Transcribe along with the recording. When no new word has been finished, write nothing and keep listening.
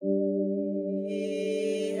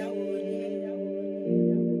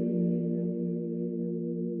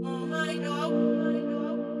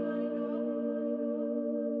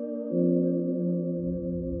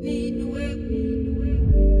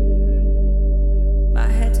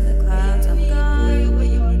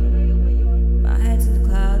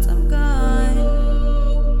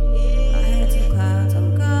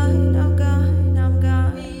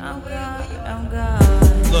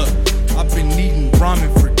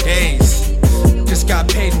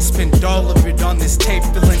this tape,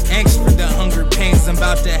 feeling angst for the hunger pains I'm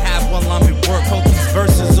about to have while I'm at work. Hope these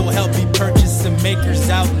verses will help me purchase some makers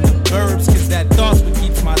out in the burbs, cause that thought's what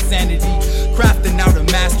keeps my sanity. Crafting out a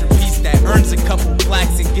masterpiece that earns a couple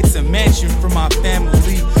plaques and gets a mansion for my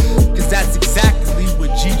family, cause that's exactly what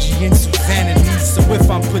Gigi and Susanna need. So if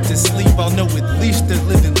I'm put to sleep, I'll know at least they're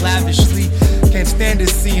living lavishly. Can't stand to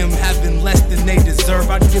see them having less than they deserve.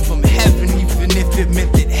 I'd give them heaven even if it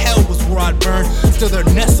meant that hell was where I'd burn. Still they're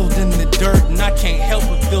nestled in the dirt and I can't help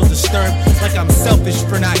but feel disturbed, like I'm selfish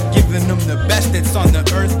for not giving them the best that's on the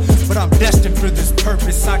earth. But I'm destined for this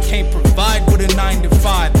purpose, I can't provide with a 9 to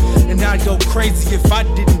 5. And I'd go crazy if I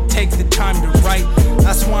didn't take the time to write.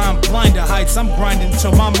 That's why I'm blind to heights, I'm grinding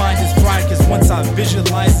till my mind is fried. Cause once I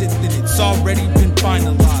visualize it, then it's already been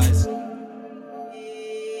finalized.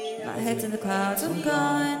 My head's in the clouds, I'm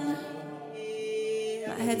gone.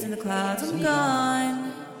 My head's in the clouds, I'm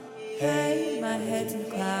gone. Hey, my head's in the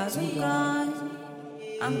clouds, I'm gone.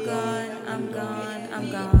 I'm gone, I'm gone, I'm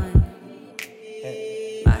gone.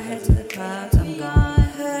 My head's in the clouds, I'm gone.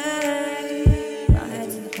 Hey, my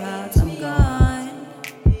head's in the clouds, I'm gone.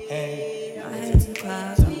 Hey, my head's in the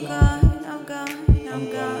clouds, I'm gone. I'm gone, I'm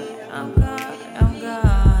gone, I'm gone, I'm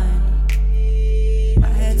gone. My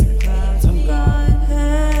head's in the clouds, I'm gone.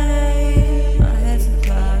 Hey, my head's in the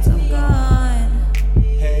clouds, I'm gone.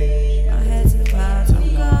 Hey, my head's in the clouds,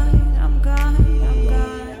 I'm gone. I'm gone, I'm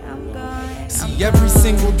gone, I'm gone. See, every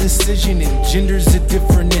single decision engenders a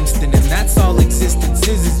different instant, and that's all existence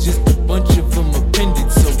is just a bunch of them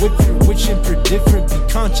appended. So if you're wishing for different, be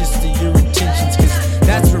conscious to your intentions, cause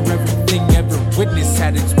that's where everything ever witnessed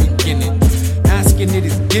had its beginning. Asking it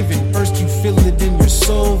is given, first you feel it in your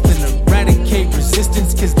soul, then eradicate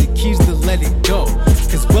resistance, cause the key's to let it go.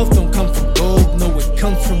 Cause wealth don't come from gold, no, it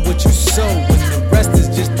comes from what you sow, and the rest is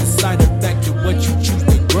just a side effect of what you choose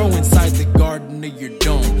to grow inside the garden of your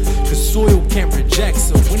dome. Cause soil can't reject,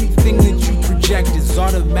 so anything that you project is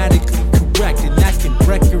automatically correct, and that can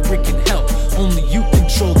wreck or it can help. Only you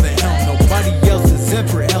control the helm, nobody else has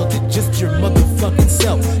ever held it, just your motherfucking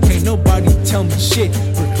self. Can't nobody tell me shit,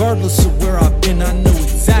 regardless of where I've been. I know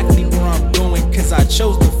exactly where I'm going, cause I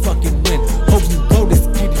chose to fucking win. Hope you notice,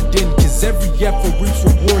 get it in, cause every effort reaps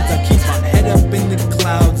rewards. I keep my head up in the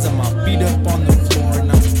clouds and my feet up on the floor,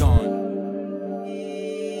 and I'm gone.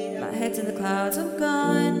 My head's in the clouds, I'm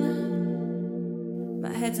gone.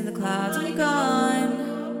 My head's in the clouds, I'm gone.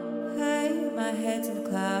 Hey, my head's in the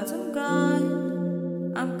clouds, I'm gone.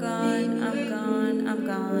 I'm gone, I'm gone, I'm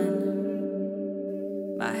gone.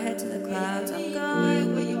 My head's in the clouds, I'm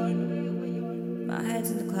gone. My head's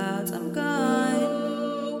in the clouds, I'm gone.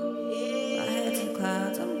 My head's in the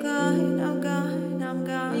clouds, I'm gone. I'm gone, I'm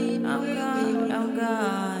gone, I'm gone, I'm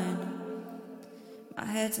gone. My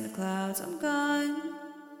head's in the clouds, I'm gone.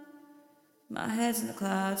 My head's in the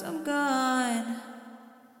clouds, I'm gone.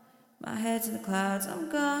 My head's in the clouds, I'm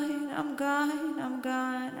gone, I'm gone, I'm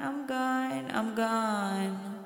gone, I'm gone, I'm gone.